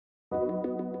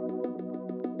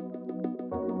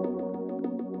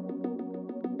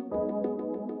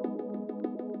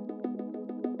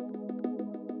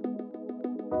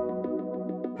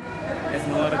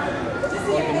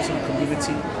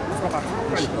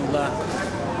inshallah,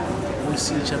 we'll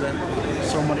see each other.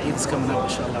 So many Eids coming up,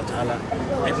 inshallah ta'ala.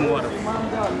 Eid Mubarak.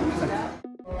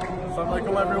 Assalamu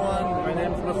alaikum everyone, my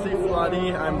name is Wasif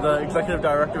Ali. I'm the Executive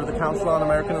Director of the Council on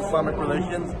American Islamic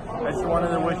Relations. I just wanted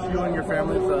to wish you and your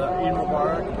families Eid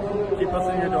Mubarak. Keep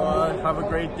us in your dua, have a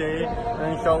great day,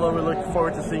 and inshallah we look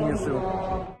forward to seeing you soon.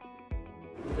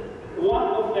 One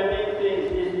of the main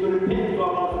things is to repent to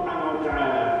Allah subhanahu wa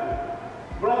ta'ala.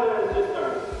 Brothers and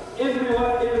sisters,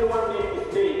 everyone makes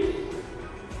mistakes.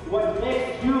 What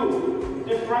makes you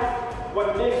different,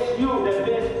 what makes you the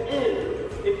best is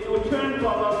if you turn to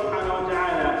Allah subhanahu wa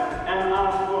ta'ala and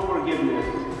ask for forgiveness.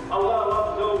 Allah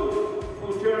loves those who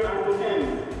turn unto Him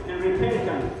in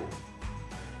repentance.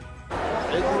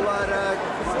 Eid Mubarak,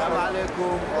 Assalamu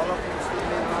alaikum, all of the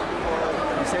Muslims around the world.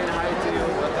 I'm saying hi to you.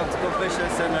 Welcome to Convention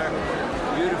Center.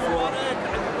 Beautiful.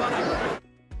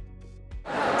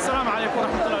 Assalamu alaikum wa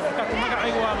rahmatullahi wa barakatuh.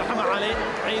 Magacaygu waa Maxamed Cali.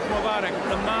 Eid Mubarak.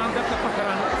 Dhammaan dadka ku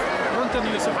xiran runtan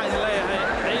iyo waxaan leeyahay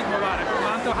Eid Mubarak.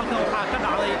 Maanta halkan waxaa ka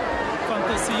dhacday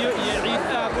fantasiyo iyo ciid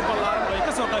aad u ballaaran oo ay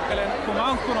ka soo qayb galeen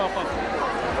kumaan kun oo qof.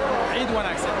 Eid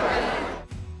wanaagsan.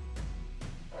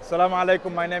 Assalamu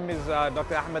alaikum, my name is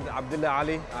Dr. Ahmed Abdullah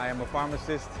Ali. I am a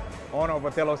pharmacist, owner of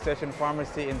Othello Station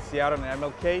Pharmacy in Seattle and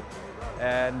MLK.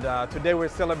 And today we're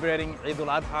celebrating Eid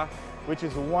al-Adha, which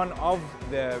is one of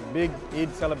the big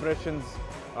Eid celebrations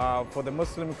for the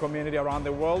Muslim community around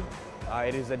the world.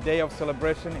 It is a day of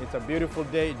celebration. It's a beautiful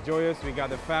day, joyous. We got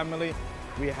the family.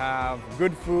 We have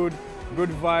good food, good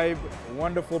vibe,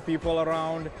 wonderful people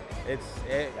around. It's,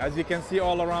 as you can see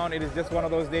all around, it is just one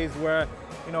of those days where,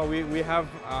 you know, we have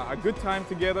a good time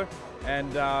together, and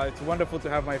it's wonderful to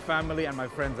have my family and my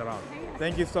friends around.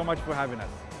 Thank you so much for having us.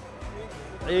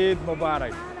 Eid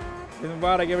Mubarak. Eid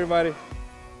Mubarak, everybody.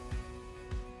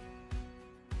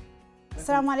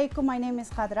 Assalamu alaikum, my name is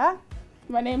Khadra.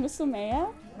 My name is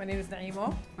Sumaya. My name is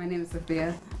Naimo. My name is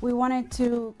Sophia. We wanted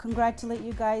to congratulate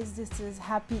you guys. This is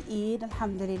Happy Eid,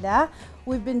 Alhamdulillah.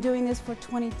 We've been doing this for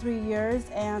 23 years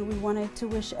and we wanted to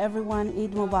wish everyone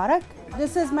Eid Mubarak.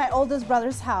 This is my oldest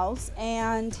brother's house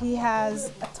and he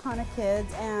has a ton of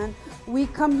kids, and we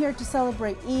come here to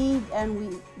celebrate Eid and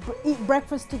we eat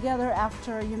breakfast together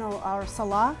after, you know, our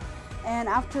Salah. And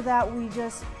after that we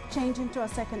just change into a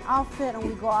second outfit and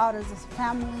we go out as a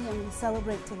family and we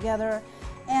celebrate together.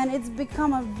 And it's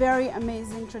become a very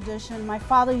amazing tradition. My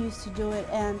father used to do it,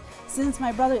 and since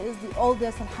my brother is the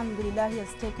oldest, alhamdulillah, he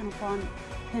has taken upon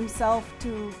himself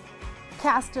to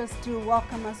cast us, to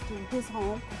welcome us to his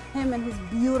home, him and his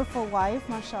beautiful wife,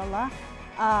 mashallah.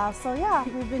 So yeah,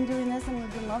 we've been doing this and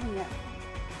we've been loving it.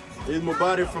 Eid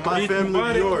Mubarak from my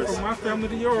family to yours. From my family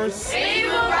to yours. Eid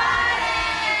Mubarak!